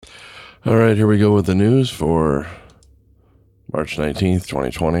All right, here we go with the news for March 19th,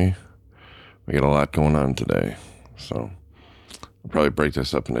 2020. We got a lot going on today, so I'll probably break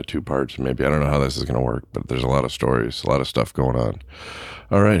this up into two parts. Maybe I don't know how this is going to work, but there's a lot of stories, a lot of stuff going on.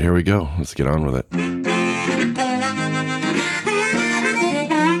 All right, here we go. Let's get on with it.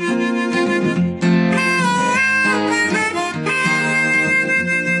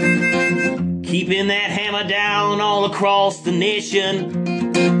 Keeping that hammer down all across the nation,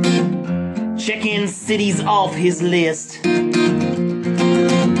 checking cities off his list,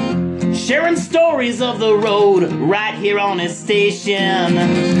 sharing stories of the road right here on his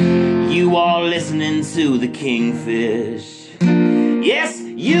station. You are listening to the Kingfish. Yes,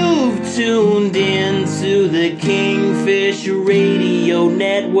 you've tuned in to the Kingfish Radio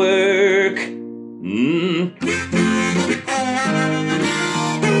Network.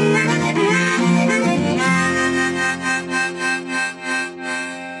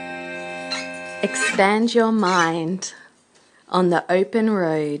 Expand your mind on the open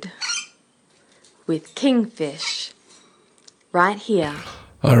road with Kingfish right here.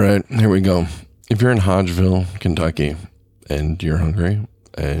 All right, here we go. If you're in Hodgeville, Kentucky, and you're hungry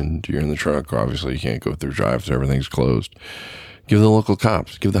and you're in the truck, obviously you can't go through drive-thru, everything's closed. Give the local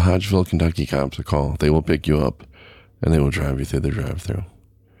cops, give the Hodgeville, Kentucky cops a call. They will pick you up and they will drive you through the drive-thru.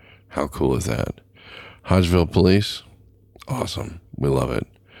 How cool is that? Hodgeville police, awesome. We love it.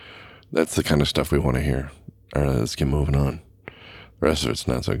 That's the kind of stuff we want to hear. All right, let's get moving on. The rest of it's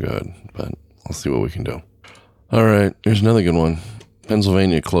not so good, but I'll see what we can do. All right, here's another good one.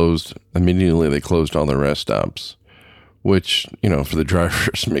 Pennsylvania closed. Immediately, they closed all the rest stops, which, you know, for the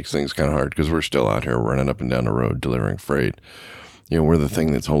drivers makes things kind of hard because we're still out here running up and down the road delivering freight. You know, we're the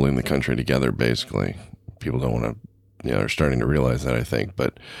thing that's holding the country together, basically. People don't want to, you know, they're starting to realize that, I think.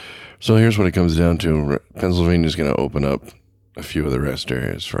 But so here's what it comes down to. Pennsylvania's going to open up a few of the rest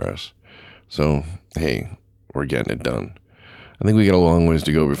areas for us. So, hey, we're getting it done. I think we got a long ways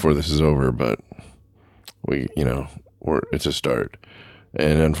to go before this is over, but it's a start.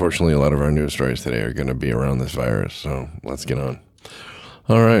 And unfortunately, a lot of our news stories today are going to be around this virus, so let's get on.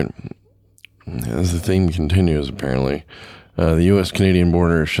 All right. As the theme continues, apparently, the U.S.-Canadian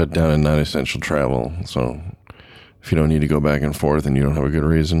border is shut down and non-essential travel. So if you don't need to go back and forth and you don't have a good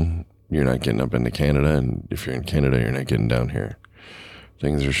reason, you're not getting up into Canada. And if you're in Canada, you're not getting down here.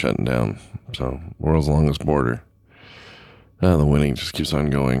 Things are shutting down. So, world's longest border. The winning just keeps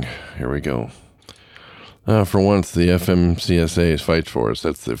on going. Here we go. For once, the FMCSA fights for us.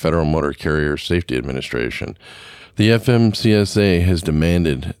 That's the Federal Motor Carrier Safety Administration. The FMCSA has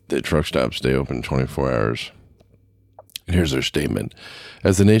demanded that truck stops stay open 24 hours. And here's their statement.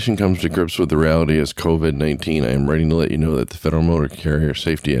 As the nation comes to grips with the reality as COVID-19, I am writing to let you know that the Federal Motor Carrier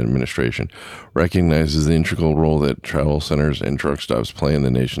Safety Administration recognizes the integral role that travel centers and truck stops play in the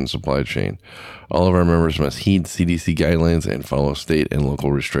nation's supply chain. All of our members must heed CDC guidelines and follow state and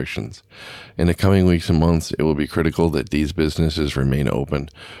local restrictions. In the coming weeks and months, it will be critical that these businesses remain open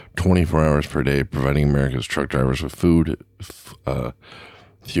 24 hours per day, providing America's truck drivers with food,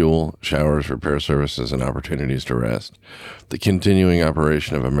 fuel, showers, repair services, and opportunities to rest. The continuing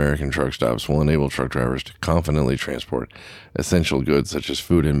operation of American truck stops will enable truck drivers to confidently transport essential goods such as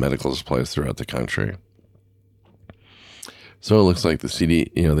food and medical supplies throughout the country. So it looks like the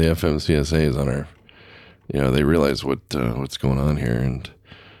FMCSA is on our, they realize what's going on here, and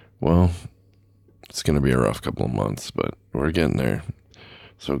well, it's going to be a rough couple of months, but we're getting there.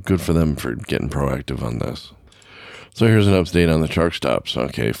 So good for them for getting proactive on this. So here's an update on the truck stops.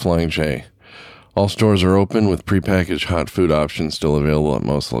 Okay, Flying J. All stores are open with prepackaged hot food options still available at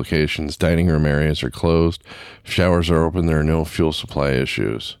most locations. Dining room areas are closed. Showers are open. There are no fuel supply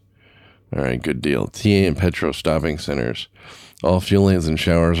issues. All right, good deal. TA and Petro stopping centers. All fuel lanes and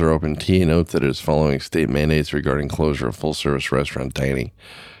showers are open. TA notes that it is following state mandates regarding closure of full-service restaurant dining.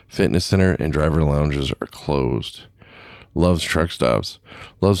 Fitness center and driver lounges are closed. Love's truck stops.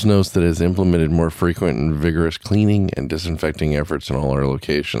 Love's notes that it has implemented more frequent and vigorous cleaning and disinfecting efforts in all our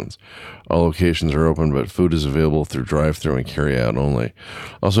locations. All locations are open, but food is available through drive-thru and carry-out only.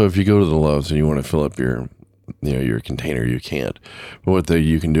 Also, if you go to the Love's and you want to fill up your container, you can't. But what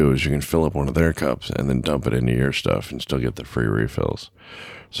you can do is you can fill up one of their cups and then dump it into your stuff and still get the free refills.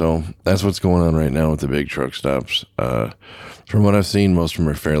 So that's what's going on right now with the big truck stops. From what I've seen, most of them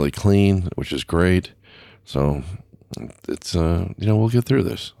are fairly clean, which is great. So it's, we'll get through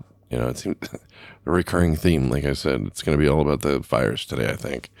this. It's a recurring theme. Like I said, it's going to be all about the virus today, I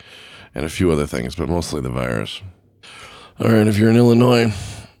think, and a few other things, but mostly the virus. All right, if you're in Illinois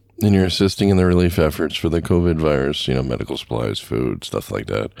and you're assisting in the relief efforts for the COVID virus, medical supplies, food, stuff like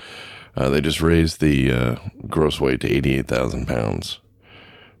that, they just raised the gross weight to 88,000 pounds.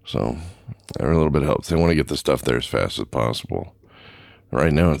 So every little bit helps. They want to get the stuff there as fast as possible.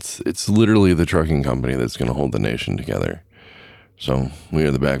 Right now, it's literally the trucking company that's going to hold the nation together. So we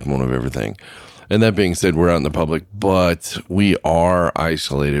are the backbone of everything. And that being said, we're out in the public, but we are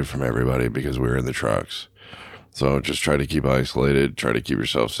isolated from everybody because we're in the trucks. So just try to keep isolated. Try to keep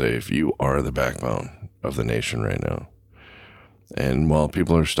yourself safe. You are the backbone of the nation right now. And while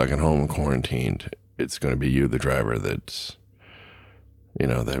people are stuck at home and quarantined, it's going to be you, the driver, that's,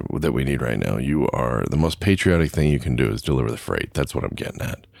 that we need right now. You are the most patriotic thing you can do is deliver the freight. That's what I'm getting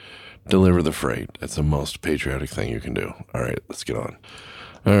at. Deliver the freight. That's the most patriotic thing you can do. All right, let's get on.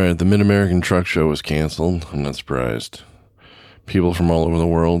 All right, the Mid-American Truck Show was canceled. I'm not surprised. People from all over the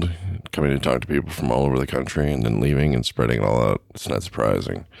world coming to talk to people from all over the country and then leaving and spreading it all out. It's not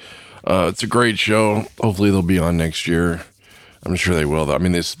surprising. It's a great show. Hopefully they'll be on next year. I'm sure they will, though. I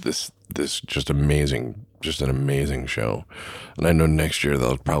mean, this just amazing, just an amazing show. And I know next year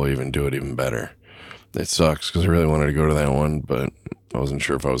they'll probably even do it even better. It sucks because I really wanted to go to that one, but I wasn't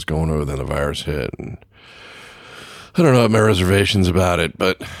sure if I was going over, then the virus hit. And I don't know what my reservations about it,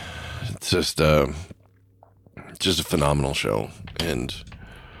 but it's just a phenomenal show. And,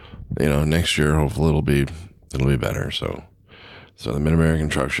 next year, hopefully it'll be better. So the Mid-American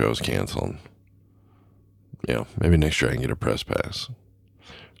Truck Show is canceled. Maybe next year I can get a press pass.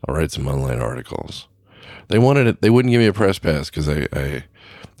 I'll write some online articles. They wanted it. They wouldn't give me a press pass because I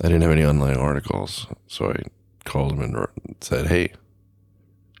didn't have any online articles. So I called them and said, "Hey,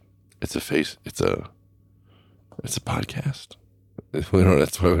 it's a podcast. That's why we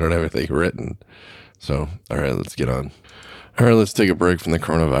don't have anything written." So, all right, let's get on. All right, let's take a break from the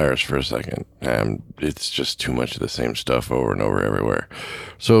coronavirus for a second. It's just too much of the same stuff over and over everywhere.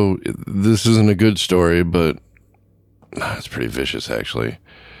 So this isn't a good story, but it's pretty vicious, actually.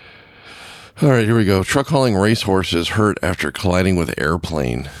 All right, here we go. Truck hauling racehorses hurt after colliding with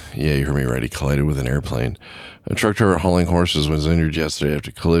airplane. Yeah, you heard me right. He collided with an airplane. A truck driver hauling horses was injured yesterday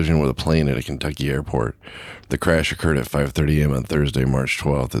after collision with a plane at a Kentucky airport. The crash occurred at 5:30 a.m. on Thursday, March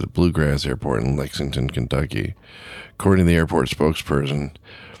 12th at the Bluegrass Airport in Lexington, Kentucky. According to the airport spokesperson,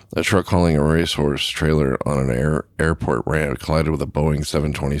 a truck hauling a racehorse trailer on an airport ramp collided with a Boeing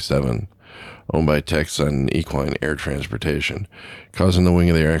 727 owned by Texan Equine Air Transportation, causing the wing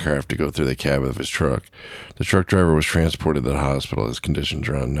of the aircraft to go through the cab of his truck. The truck driver was transported to the hospital. His conditions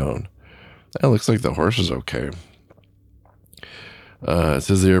are unknown. It looks like the horse is okay. It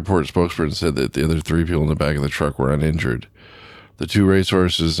says the airport spokesperson said that the other 3 people in the back of the truck were uninjured. The 2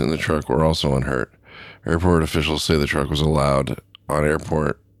 racehorses in the truck were also unhurt. Airport officials say the truck was allowed on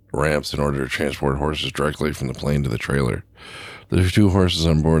airport ramps in order to transport horses directly from the plane to the trailer. The 2 horses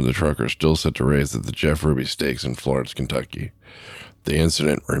on board the truck are still set to race at the Jeff Ruby Stakes in Florence, Kentucky. The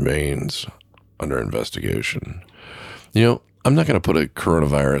incident remains under investigation. I'm not going to put a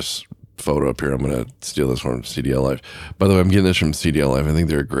coronavirus photo up here. I'm going to steal this one from CDL Life. By the way, I'm getting this from CDL Life. I think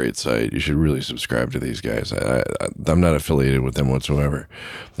they're a great site. You should really subscribe to these guys. I'm not affiliated with them whatsoever.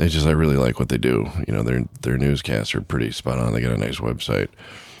 I really like what they do. Their newscasts are pretty spot on. They got a nice website.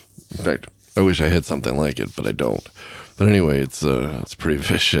 In fact, I wish I had something like it, but I don't. But anyway, it's pretty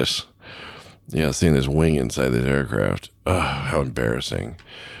vicious. Yeah, seeing this wing inside this aircraft. How embarrassing.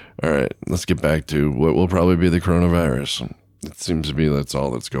 All right, let's get back to what will probably be the coronavirus. It seems to be that's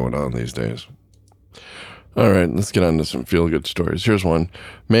all that's going on these days. All right, let's get on to some feel-good stories. Here's one.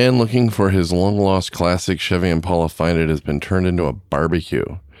 Man looking for his long-lost classic Chevy Impala Find It has been turned into a barbecue.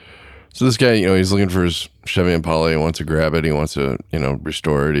 So this guy, he's looking for his Chevy Impala. He wants to grab it. He wants to,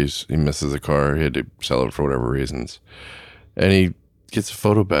 restore it. He misses the car. He had to sell it for whatever reasons. And he gets a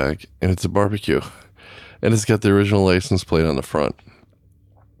photo back, and it's a barbecue. And it's got the original license plate on the front.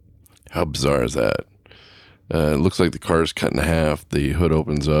 How bizarre is that? It looks like the car is cut in half. The hood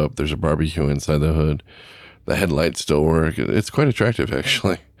opens up. There's a barbecue inside the hood. The headlights still work. It's quite attractive,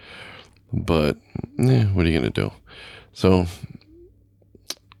 actually. But, what are you going to do? So,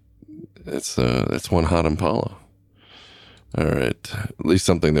 that's one hot Impala. All right. At least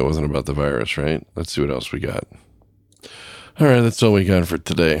something that wasn't about the virus, right? Let's see what else we got. All right, that's all we got for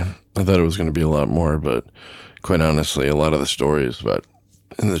today. I thought it was going to be a lot more, but quite honestly, a lot of the stories about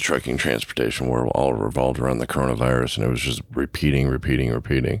in the trucking transportation were all revolved around the coronavirus, and it was just repeating.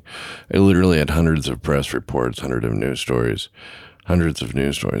 I literally had hundreds of press reports, hundreds of news stories,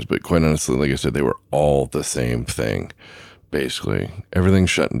 but quite honestly, like I said, they were all the same thing. Basically, everything's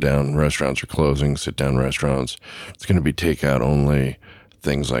shutting down. Restaurants are closing, sit-down restaurants. It's going to be takeout only,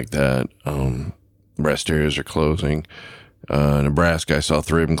 things like that. Rest areas are closing. Nebraska, I saw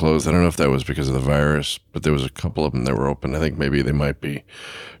 3 of them closed. I don't know if that was because of the virus, but there was a couple of them that were open. I think maybe they might be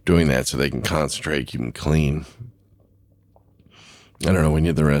doing that so they can concentrate, keep them clean. I don't know, we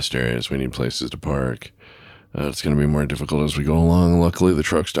need the rest areas. We need places to park. It's going to be more difficult as we go along. Luckily, the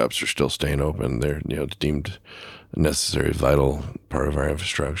truck stops are still staying open. They're deemed a necessary, vital part of our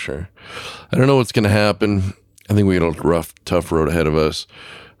infrastructure. I don't know what's going to happen. I think we got a rough, tough road ahead of us.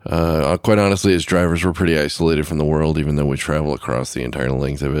 Quite honestly, as drivers, we're pretty isolated from the world, even though we travel across the entire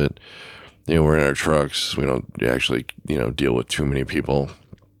length of it. We're in our trucks. We don't actually, deal with too many people.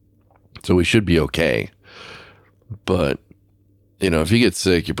 So we should be okay. But if you get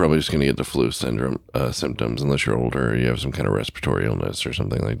sick, you're probably just going to get the flu syndrome symptoms, unless you're older or you have some kind of respiratory illness or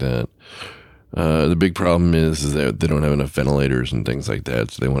something like that. The big problem is that they don't have enough ventilators and things like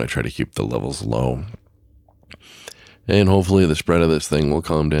that, so they want to try to keep the levels low. And hopefully the spread of this thing will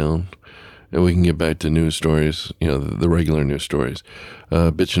calm down, and we can get back to news stories, the regular news stories.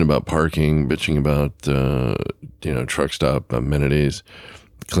 Bitching about parking, bitching about, truck stop amenities,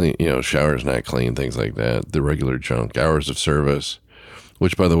 clean, showers not clean, things like that, the regular junk, hours of service,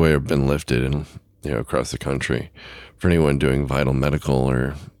 which, by the way, have been lifted across the country for anyone doing vital medical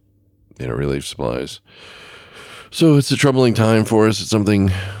or, relief supplies. So it's a troubling time for us. It's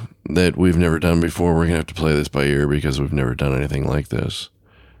something that we've never done before. We're going to have to play this by ear because we've never done anything like this.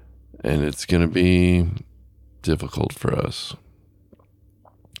 And it's going to be difficult for us.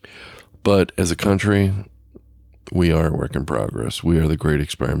 But as a country, we are a work in progress. We are the great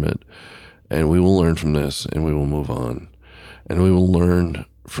experiment, and we will learn from this, and we will move on, and we will learn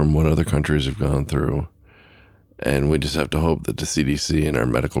from what other countries have gone through, and we just have to hope that the CDC and our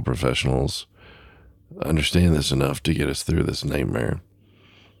medical professionals understand this enough to get us through this nightmare.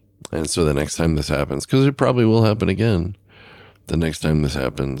 And so the next time this happens, because it probably will happen again, the next time this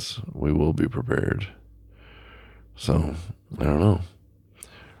happens, we will be prepared. So, I don't know.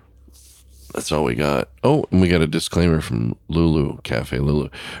 That's all we got. Oh, and we got a disclaimer from Lulu, Cafe Lulu.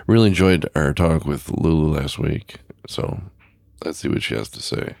 Really enjoyed our talk with Lulu last week. So let's see what she has to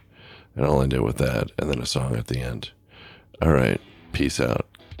say. And I'll end it with that and then a song at the end. All right. Peace out.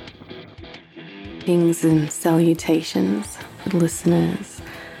 Greetings and salutations, listeners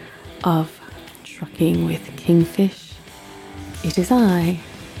of Trucking with Kingfish. It is I,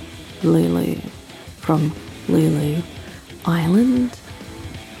 Lulu, from Lulu Island.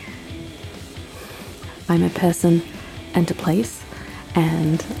 I'm a person and a place,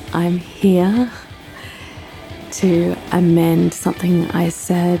 and I'm here to amend something I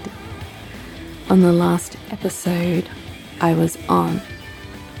said on the last episode I was on,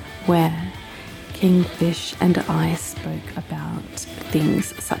 where Kingfish and I spoke about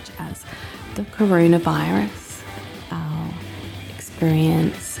things such as the coronavirus, our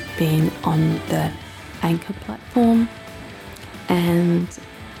experience being on the Anchor platform, and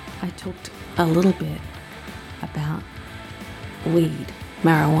I talked a little bit about weed,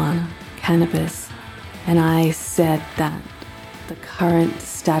 marijuana, cannabis, and I said that the current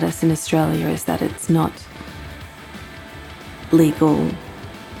status in Australia is that it's not legal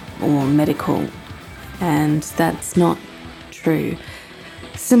or medical, and that's not true.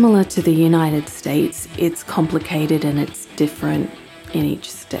 Similar to the United States, it's complicated and it's different in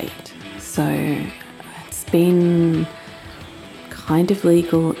each state. So it's been kind of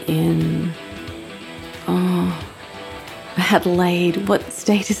legal in Adelaide. What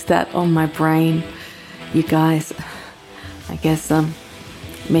state is that on my brain? You guys, I guess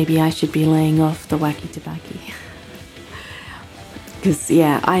maybe I should be laying off the wacky tobacco. Because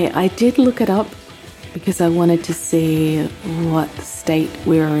I did look it up because I wanted to see what state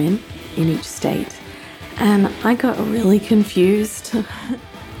we were in each state, and I got really confused.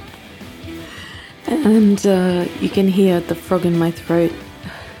 And you can hear the frog in my throat.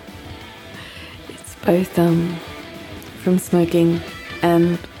 It's both from smoking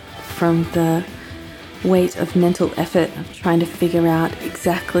and from the weight of mental effort of trying to figure out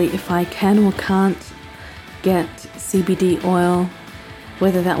exactly if I can or can't get CBD oil,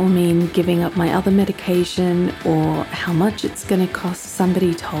 whether that will mean giving up my other medication or how much it's going to cost.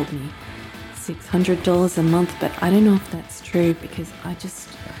 Somebody told me $600 a month, but I don't know if that's true because I just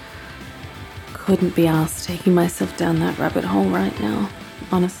couldn't be asked taking myself down that rabbit hole right now,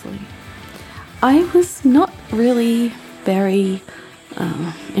 honestly. I was not really very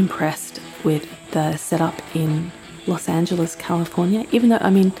impressed with the setup in Los Angeles, California, even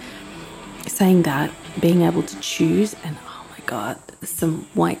though, saying that, being able to choose, and oh my God, some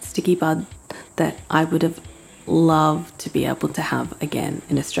white sticky bud that I would have loved to be able to have again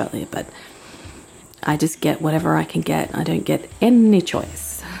in Australia, but I just get whatever I can get. I don't get any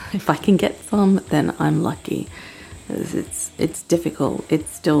choice. If I can get some, then I'm lucky. It's difficult.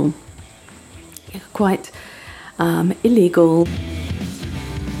 It's still quite illegal.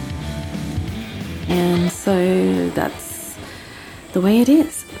 And so that's the way it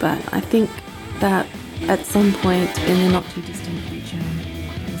is. But I think that at some point in the not too distant future,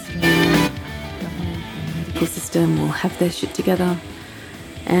 the Australian government and medical system will have their shit together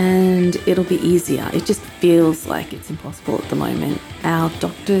and it'll be easier. It just feels like it's impossible at the moment. Our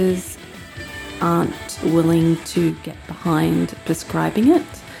doctors aren't willing to get behind prescribing it.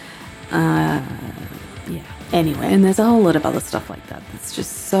 Anyway, and there's a whole lot of other stuff like that that's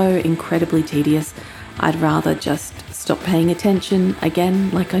just so incredibly tedious. I'd rather just stop paying attention again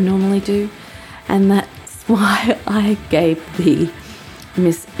like I normally do. And that's why I gave the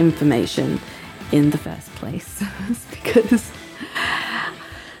misinformation in the first place. It's because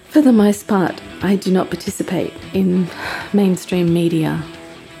for the most part, I do not participate in mainstream media.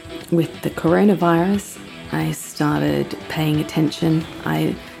 With the coronavirus, I started paying attention.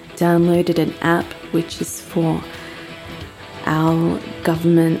 I downloaded an app which is for our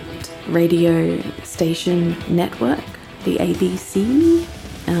government radio station network, the ABC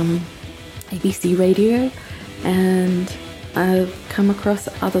radio, and I've come across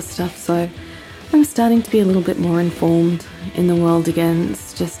other stuff, so I'm starting to be a little bit more informed in the world again.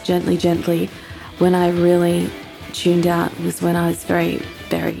 It's just gently. When I really tuned out was when I was very,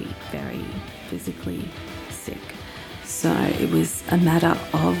 very, very physically sick. So it was a matter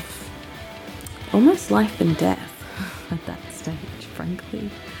of almost life and death at that stage, frankly.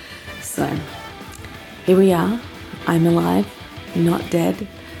 So here we are. I'm alive, not dead.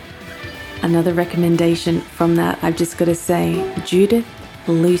 Another recommendation from that, I've just got to say, Judith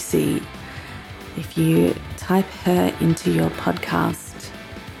Lucy. If you type her into your podcast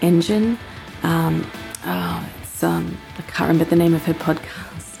engine, I can't remember the name of her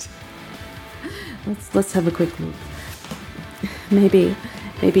podcast. Let's have a quick look. Maybe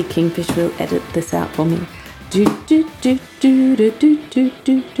Kingfish will edit this out for me. I'm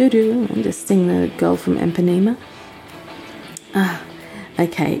just sing the girl from Ipanema.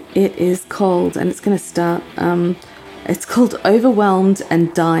 Okay, it is called, and it's going to start, it's called Overwhelmed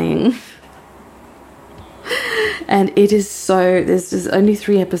and Dying. And it is there's just only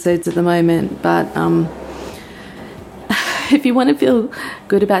 3 episodes at the moment, but if you want to feel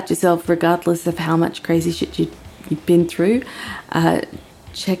good about yourself, regardless of how much crazy shit you've been through,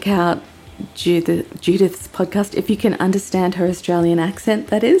 check out Judith's podcast, if you can understand her Australian accent,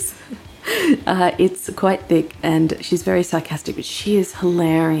 that is. It's quite thick and she's very sarcastic, but she is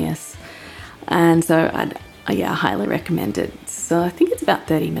hilarious. And so I highly recommend it. So I think it's about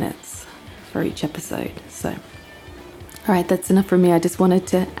 30 minutes for each episode. So, all right, that's enough from me. I just wanted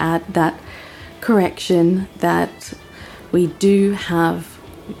to add that correction that we do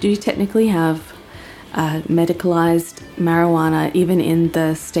technically have medicalized marijuana, even in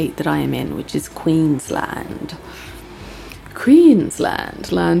the state that I am in, which is Queensland.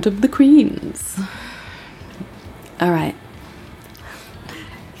 Queensland, land of the Queens. All right.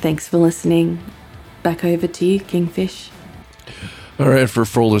 Thanks for listening. Back over to you, Kingfish. All right, for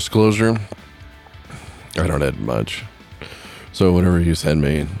full disclosure, I don't edit much. So whatever you send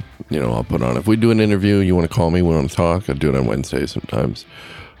me, I'll put on. If we do an interview, you want to call me, we want to talk, I do it on Wednesday sometimes.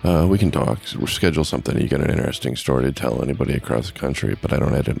 We can talk. We'll schedule something. You got an interesting story to tell anybody across the country, but I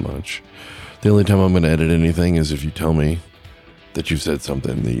don't edit much. The only time I'm going to edit anything is if you tell me that you said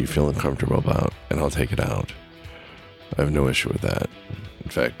something that you feel uncomfortable about, and I'll take it out. I have no issue with that. In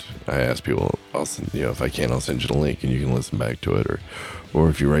fact, I ask people, I'll send, if I can, I'll send you the link and you can listen back to it, or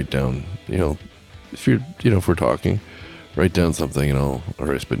if you write down, if we're talking, write down something and I'll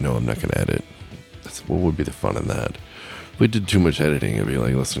erase. But no, I'm not going to edit. What would be the fun in that? If we did too much editing, it'd be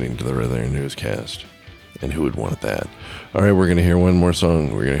like listening to the regular newscast. And who would want that? All right, we're going to hear one more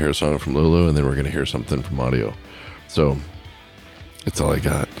song. We're going to hear a song from Lulu, and then we're going to hear something from Audio. So, that's all I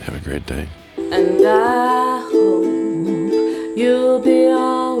got. Have a great day. And I hope you'll be